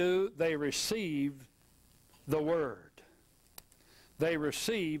did they do? They received the Word. They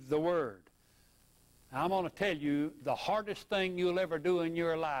received the Word. I'm going to tell you, the hardest thing you'll ever do in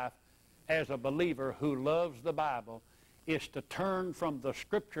your life as a believer who loves the Bible is to turn from the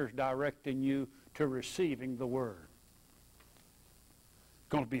Scriptures directing you to receiving the Word. It's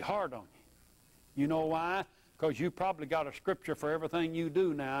going to be hard on you. You know why? Because you probably got a Scripture for everything you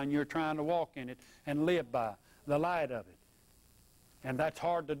do now, and you're trying to walk in it and live by the light of it. And that's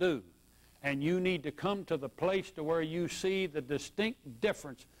hard to do. And you need to come to the place to where you see the distinct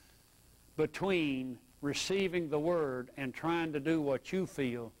difference between receiving the Word and trying to do what you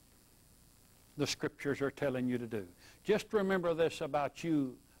feel the Scriptures are telling you to do. Just remember this about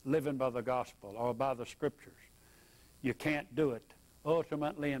you living by the gospel or by the Scriptures. You can't do it.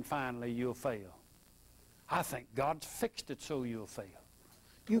 Ultimately and finally, you'll fail. I think God's fixed it so you'll fail.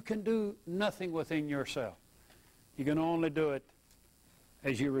 You can do nothing within yourself. You can only do it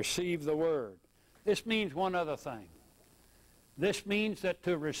as you receive the Word. This means one other thing. This means that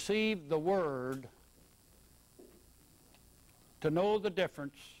to receive the Word, to know the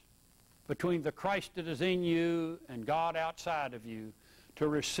difference between the Christ that is in you and God outside of you, to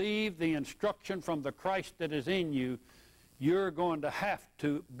receive the instruction from the Christ that is in you, you're going to have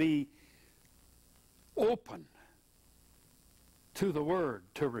to be open to the Word.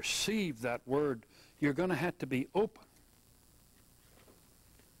 To receive that Word, you're going to have to be open.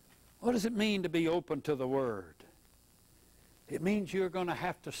 What does it mean to be open to the Word? It means you're going to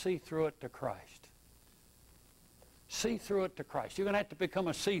have to see through it to Christ. See through it to Christ. You're going to have to become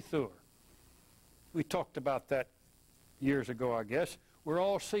a see-througher. We talked about that years ago, I guess. We're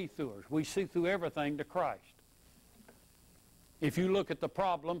all see-throughers. We see through everything to Christ. If you look at the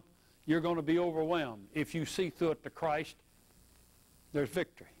problem, you're going to be overwhelmed. If you see through it to Christ, there's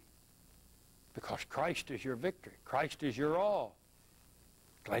victory. Because Christ is your victory. Christ is your all.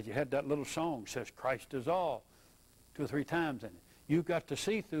 Glad you had that little song that says Christ is all. 2 or 3 times in it. You've got to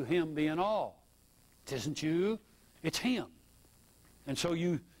see through Him being all. It isn't you, it's Him. And so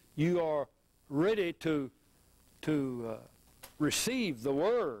you are ready to receive the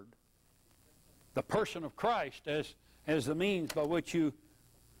Word, the person of Christ, as the means by which you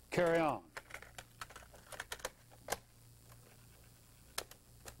carry on.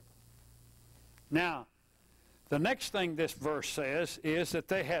 Now, the next thing this verse says is that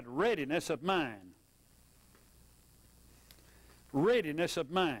they had readiness of mind. Readiness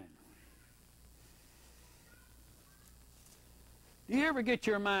of mind. Do you ever get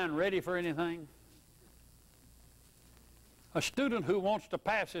your mind ready for anything? A student who wants to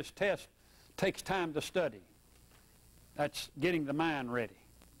pass his test takes time to study. That's getting the mind ready.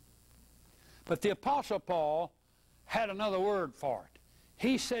 But the Apostle Paul had another word for it.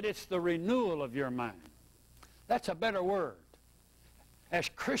 He said it's the renewal of your mind. That's a better word. As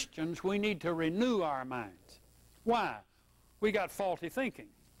Christians, we need to renew our minds. Why? We got faulty thinking,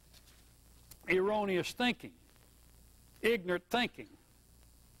 erroneous thinking, ignorant thinking.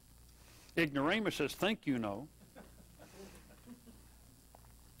 Ignoramuses think you know.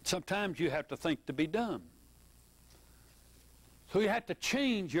 Sometimes you have to think to be dumb. So you have to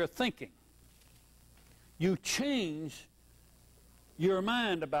change your thinking. You change your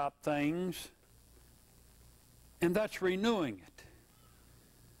mind about things, and that's renewing it.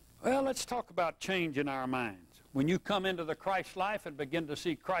 Well, let's talk about changing our minds. When you come into the Christ life and begin to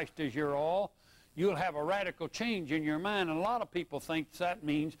see Christ as your all, you'll have a radical change in your mind, and a lot of people think that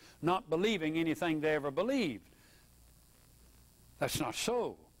means not believing anything they ever believed. That's not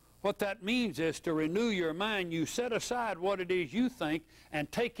so. What that means is to renew your mind. You set aside what it is you think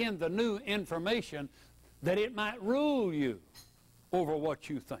and take in the new information that it might rule you over what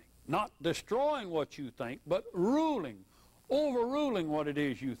you think. Not destroying what you think, but ruling, overruling what it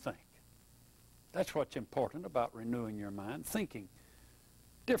is you think. That's what's important about renewing your mind, thinking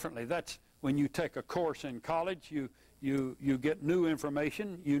differently. That's when you take a course in college, you get new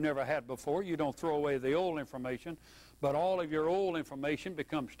information you never had before. You don't throw away the old information, but all of your old information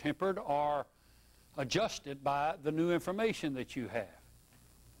becomes tempered or adjusted by the new information that you have.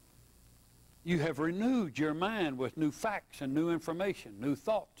 You have renewed your mind with new facts and new information, new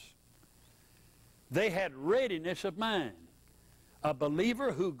thoughts. They had readiness of mind. A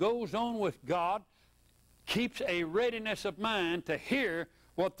believer who goes on with God keeps a readiness of mind to hear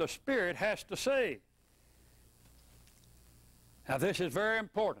what the Spirit has to say. Now this is very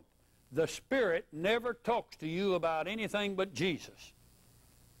important. The Spirit never talks to you about anything but Jesus.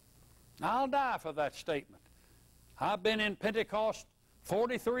 I'll die for that statement. I've been in Pentecost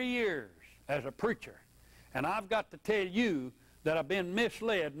 43 years as a preacher, and I've got to tell you that I've been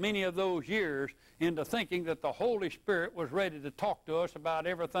misled many of those years into thinking that the Holy Spirit was ready to talk to us about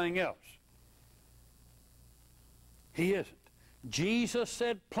everything else. He isn't. Jesus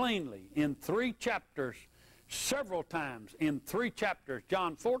said plainly in 3 chapters, several times in 3 chapters,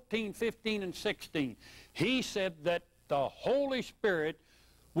 John 14, 15, and 16, he said that the Holy Spirit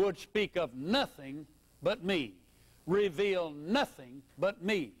would speak of nothing but me, reveal nothing but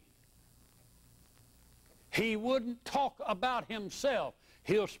me. He wouldn't talk about himself.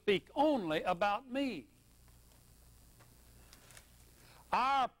 He'll speak only about me.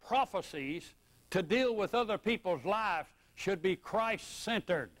 Our prophecies to deal with other people's lives should be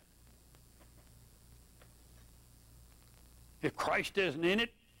Christ-centered. If Christ isn't in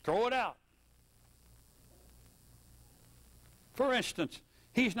it, throw it out. For instance,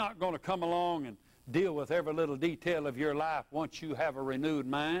 he's not going to come along and deal with every little detail of your life once you have a renewed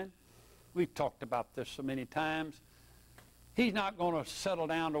mind. We've talked about this so many times. He's not going to settle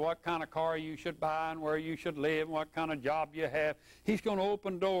down to what kind of car you should buy and where you should live and what kind of job you have. He's going to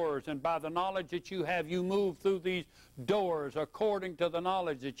open doors, and by the knowledge that you have, you move through these doors according to the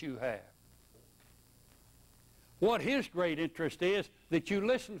knowledge that you have. What his great interest is that you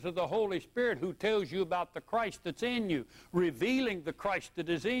listen to the Holy Spirit who tells you about the Christ that's in you, revealing the Christ that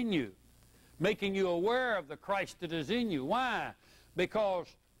is in you, making you aware of the Christ that is in you. Why? Because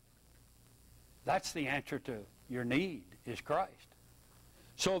that's the answer to your need, is Christ.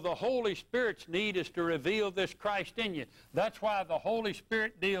 So the Holy Spirit's need is to reveal this Christ in you. That's why the Holy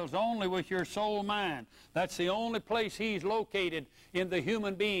Spirit deals only with your soul mind. That's the only place he's located in the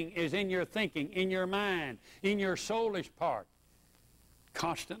human being, is in your thinking, in your mind, in your soulish part.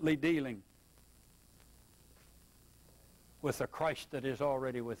 Constantly dealing with the Christ that is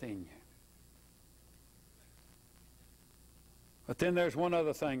already within you. But then there's one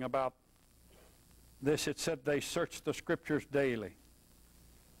other thing about this. It said they searched the Scriptures daily.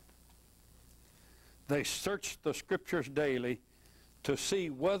 They searched the Scriptures daily to see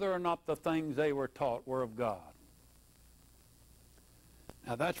whether or not the things they were taught were of God.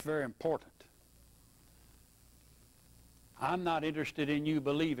 Now that's very important. I'm not interested in you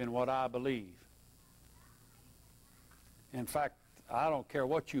believing what I believe. In fact, I don't care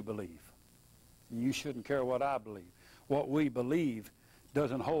what you believe. You shouldn't care what I believe. What we believe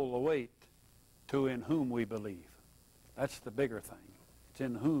doesn't hold the weight to in whom we believe. That's the bigger thing. It's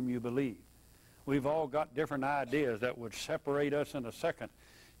in whom you believe. We've all got different ideas that would separate us in a second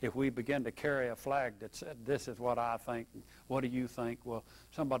if we begin to carry a flag that said, this is what I think, what do you think? Well,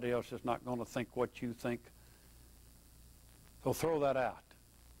 somebody else is not going to think what you think. So throw that out.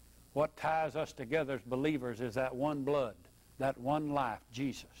 What ties us together as believers is that one blood, that one life,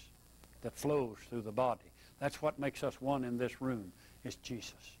 Jesus, that flows through the body. That's what makes us one in this room, is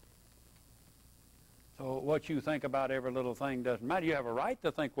Jesus. So what you think about every little thing doesn't matter. You have a right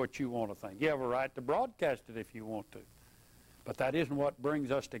to think what you want to think. You have a right to broadcast it if you want to. But that isn't what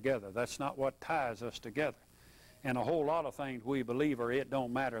brings us together. That's not what ties us together. And a whole lot of things we believe are it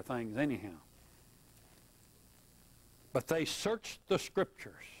don't matter things anyhow. But they searched the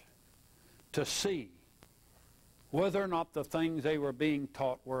Scriptures to see whether or not the things they were being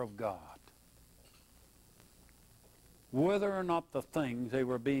taught were of God. Whether or not the things they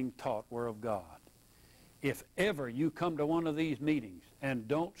were being taught were of God. If ever you come to one of these meetings and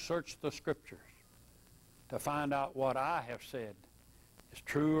don't search the Scriptures to find out what I have said is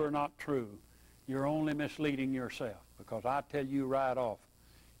true or not true, you're only misleading yourself. Because I tell you right off,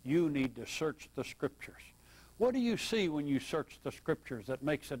 you need to search the Scriptures. What do you see when you search the Scriptures that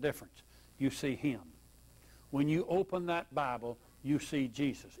makes a difference? You see Him. When you open that Bible, you see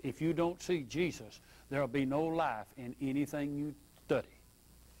Jesus. If you don't see Jesus, there will be no life in anything you study.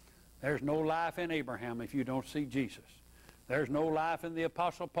 There's no life in Abraham if you don't see Jesus. There's no life in the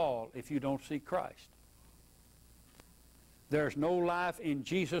Apostle Paul if you don't see Christ. There's no life in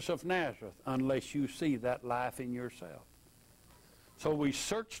Jesus of Nazareth unless you see that life in yourself. So we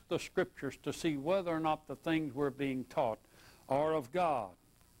search the Scriptures to see whether or not the things we're being taught are of God.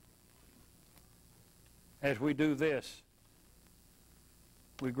 As we do this,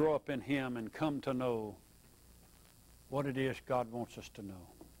 we grow up in Him and come to know what it is God wants us to know.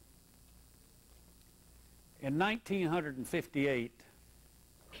 In 1958,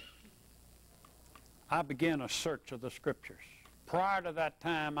 I began a search of the Scriptures. Prior to that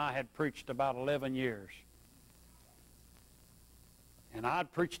time, I had preached about 11 years. And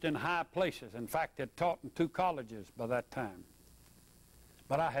I'd preached in high places. In fact, had taught in 2 colleges by that time.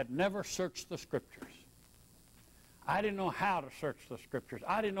 But I had never searched the Scriptures. I didn't know how to search the Scriptures.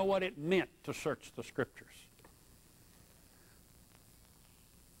 I didn't know what it meant to search the Scriptures.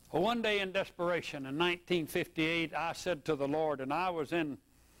 Well, one day in desperation in 1958, I said to the Lord, and I was in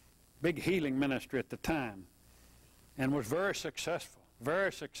big healing ministry at the time, and was very successful,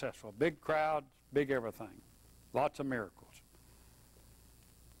 big crowds, big everything, lots of miracles.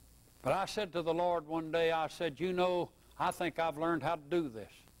 But I said to the Lord one day, I said, you know, I think I've learned how to do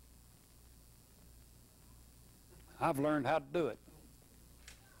this. I've learned how to do it.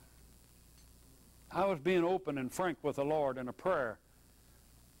 I was being open and frank with the Lord in a prayer.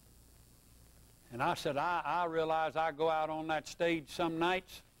 And I said, I realize I go out on that stage some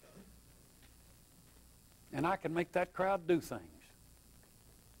nights and I can make that crowd do things.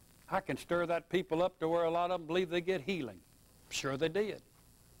 I can stir that people up to where a lot of them believe they get healing. Sure they did.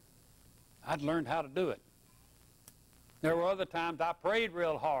 I'd learned how to do it. There were other times I prayed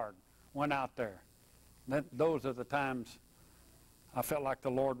real hard, went out there. Those are the times I felt like the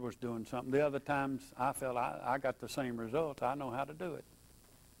Lord was doing something. The other times I felt I got the same result. I know how to do it.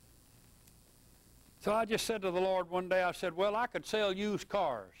 So I just said to the Lord one day, I said, well, I could sell used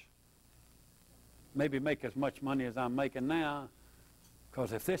cars. Maybe make as much money as I'm making now,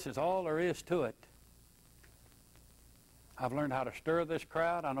 because if this is all there is to it, I've learned how to stir this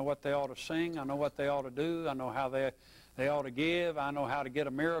crowd. I know what they ought to sing. I know what they ought to do. I know how they ought to give. I know how to get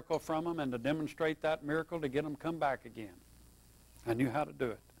a miracle from them and to demonstrate that miracle to get them come back again. I knew how to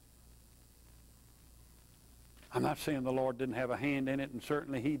do it. I'm not saying the Lord didn't have a hand in it, and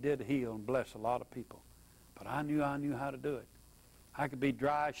certainly He did heal and bless a lot of people. But I knew how to do it. I could be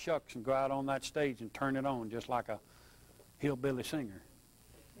dry as shucks and go out on that stage and turn it on just like a hillbilly singer.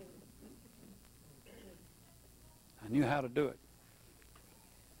 I knew how to do it.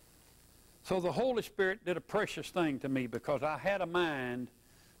 So the Holy Spirit did a precious thing to me because I had a mind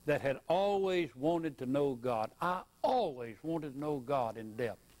that had always wanted to know God. I always wanted to know God in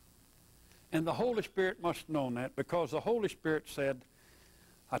depth. And the Holy Spirit must have known that, because the Holy Spirit said,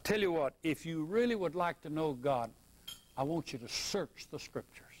 I tell you what, if you really would like to know God, I want you to search the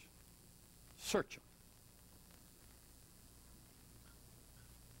Scriptures. Search them.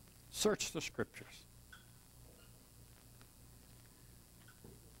 Search the Scriptures.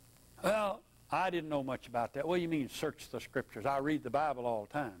 Well, I didn't know much about that. What do you mean, search the Scriptures? I read the Bible all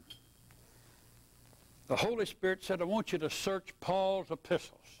the time. The Holy Spirit said, I want you to search Paul's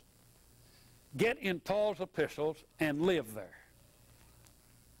epistles. Get in Paul's epistles and live there.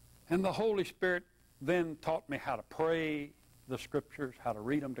 And the Holy Spirit then taught me how to pray the Scriptures, how to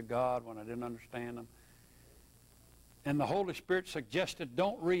read them to God when I didn't understand them. And the Holy Spirit suggested,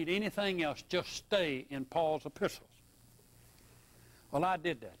 don't read anything else, just stay in Paul's epistles. Well, I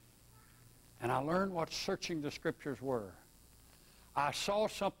did that. And I learned what searching the Scriptures were. I saw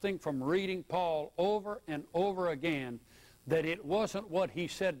something from reading Paul over and over again, that it wasn't what he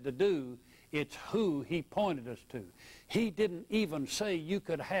said to do, it's who he pointed us to. He didn't even say you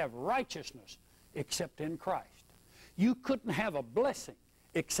could have righteousness except in Christ. You couldn't have a blessing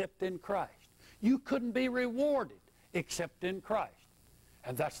except in Christ. You couldn't be rewarded except in Christ.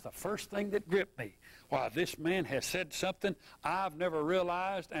 And that's the first thing that gripped me. Why, this man has said something I've never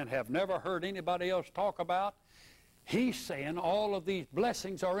realized and have never heard anybody else talk about. He's saying all of these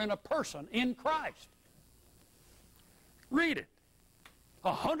blessings are in a person, in Christ. Read it.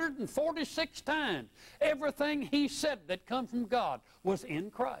 146 times. Everything he said that come from God was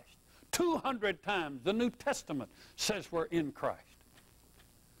in Christ. 200 times the New Testament says we're in Christ.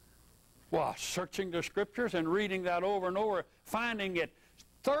 Well, searching the Scriptures and reading that over and over, finding it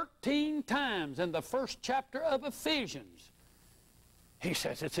 13 times in the first chapter of Ephesians, he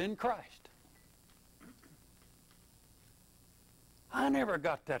says it's in Christ. I never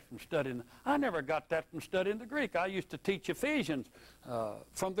got that from studying. I never got that from studying the Greek. I used to teach Ephesians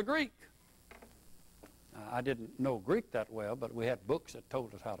from the Greek. I didn't know Greek that well, but we had books that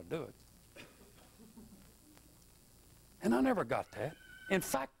told us how to do it. And I never got that. In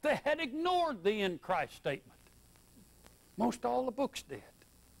fact, they had ignored the in Christ statement. Most all the books did.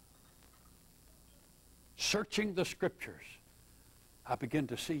 Searching the Scriptures, I began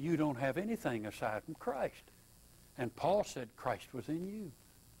to see you don't have anything aside from Christ. And Paul said Christ was in you.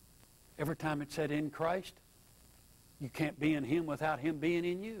 Every time it said in Christ, you can't be in Him without Him being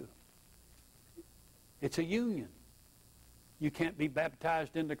in you. It's a union. You can't be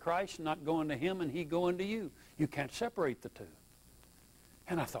baptized into Christ and not going to Him and He going to you. You can't separate the two.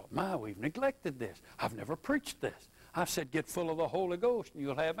 And I thought, my, we've neglected this. I've never preached this. I said, get full of the Holy Ghost and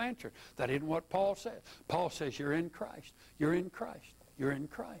you'll have answers. That isn't what Paul says. Paul says, you're in Christ. You're in Christ. You're in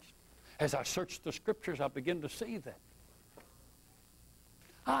Christ. As I searched the Scriptures, I began to see that.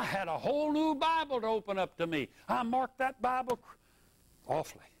 I had a whole new Bible to open up to me. I marked that Bible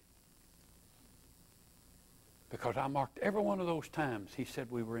awfully. Because I marked every one of those times he said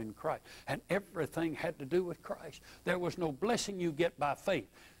we were in Christ. And everything had to do with Christ. There was no blessing you get by faith.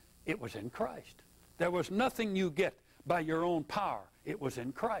 It was in Christ. There was nothing you get by your own power. It was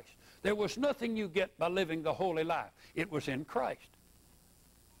in Christ. There was nothing you get by living the holy life. It was in Christ.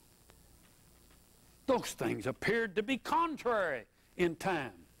 Those things appeared to be contrary in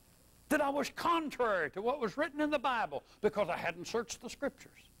time. That I was contrary to what was written in the Bible because I hadn't searched the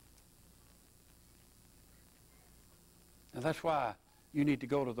Scriptures. And that's why you need to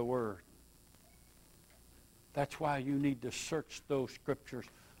go to the Word. That's why you need to search those Scriptures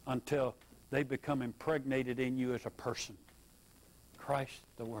until they become impregnated in you as a person. Christ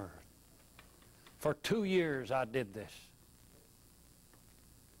the Word. For 2 years I did this.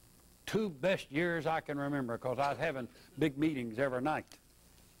 2 best years I can remember because I was having big meetings every night.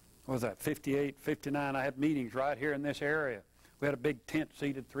 What was that, 58, 59? I had meetings right here in this area. We had a big tent,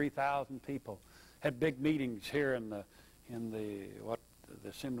 seated 3,000 people. Had big meetings here in the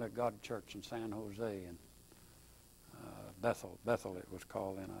Assembly of God Church in San Jose and Bethel it was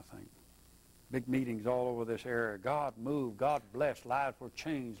called then, I think. Big meetings all over this area. God moved, God blessed, lives were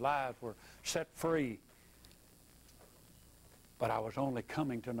changed, lives were set free. But I was only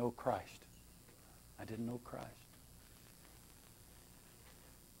coming to know Christ. I didn't know Christ.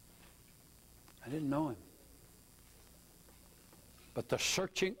 I didn't know Him. But the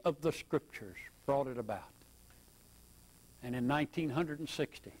searching of the Scriptures brought it about. And in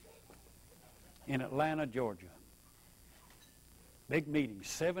 1960, in Atlanta, Georgia, big meeting,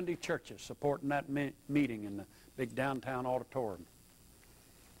 70 churches supporting that meeting in the big downtown auditorium.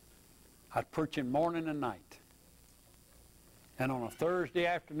 I'd preaching morning and night. And on a Thursday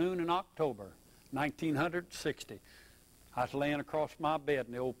afternoon in October, 1960, I was laying across my bed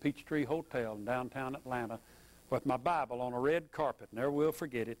in the old Peachtree Hotel in downtown Atlanta with my Bible on a red carpet, never will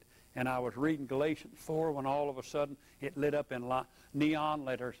forget it. And I was reading Galatians 4 when all of a sudden it lit up in neon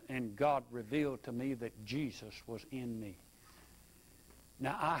letters and God revealed to me that Jesus was in me.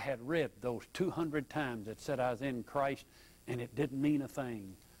 Now I had read those 200 times that said I was in Christ and it didn't mean a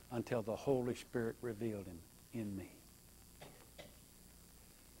thing until the Holy Spirit revealed Him in me.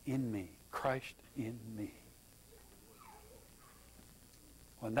 In me. Christ in me.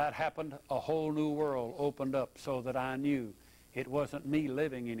 When that happened, a whole new world opened up so that I knew it wasn't me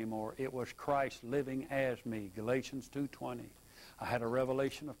living anymore. It was Christ living as me. Galatians 2:20. I had a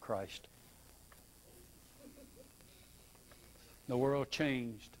revelation of Christ. The world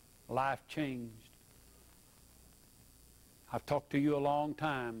changed. Life changed. I've talked to you a long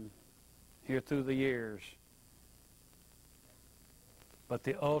time here through the years. But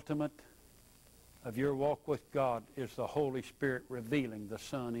the ultimate of your walk with God is the Holy Spirit revealing the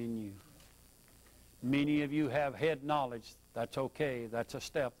Son in you. Many of you have head knowledge. That's okay. That's a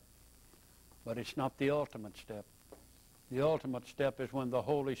step. But it's not the ultimate step. The ultimate step is when the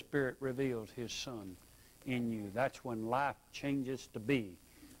Holy Spirit reveals His Son in you. That's when life changes to be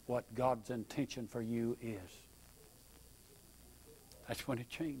what God's intention for you is. That's when it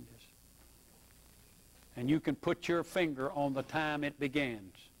changes. And you can put your finger on the time it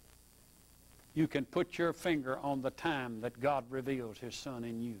begins. You can put your finger on the time that God reveals His Son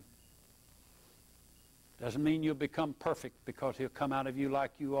in you. Doesn't mean you'll become perfect because He'll come out of you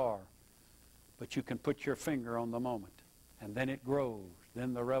like you are. But you can put your finger on the moment. And then it grows.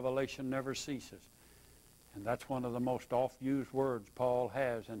 Then the revelation never ceases. And that's one of the most oft-used words Paul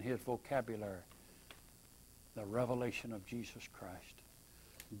has in his vocabulary. The revelation of Jesus Christ.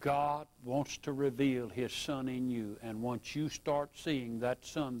 God wants to reveal His Son in you. And once you start seeing that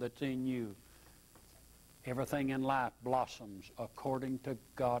Son that's in you, everything in life blossoms according to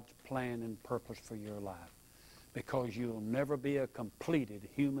God's plan and purpose for your life. Because you'll never be a completed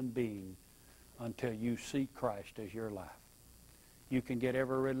human being until you see Christ as your life. You can get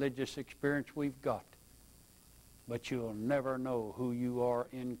every religious experience we've got, but you'll never know who you are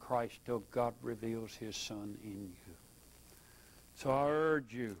in Christ till God reveals His Son in you. So I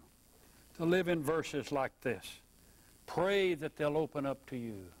urge you to live in verses like this. Pray that they'll open up to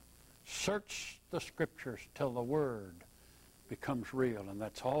you. Search the Scriptures till the Word becomes real, and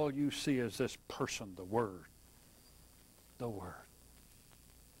that's all you see is this person, the Word. The Word.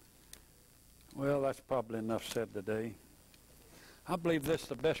 Well, that's probably enough said today. I believe this is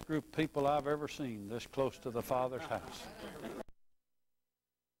the best group of people I've ever seen this close to the Father's house.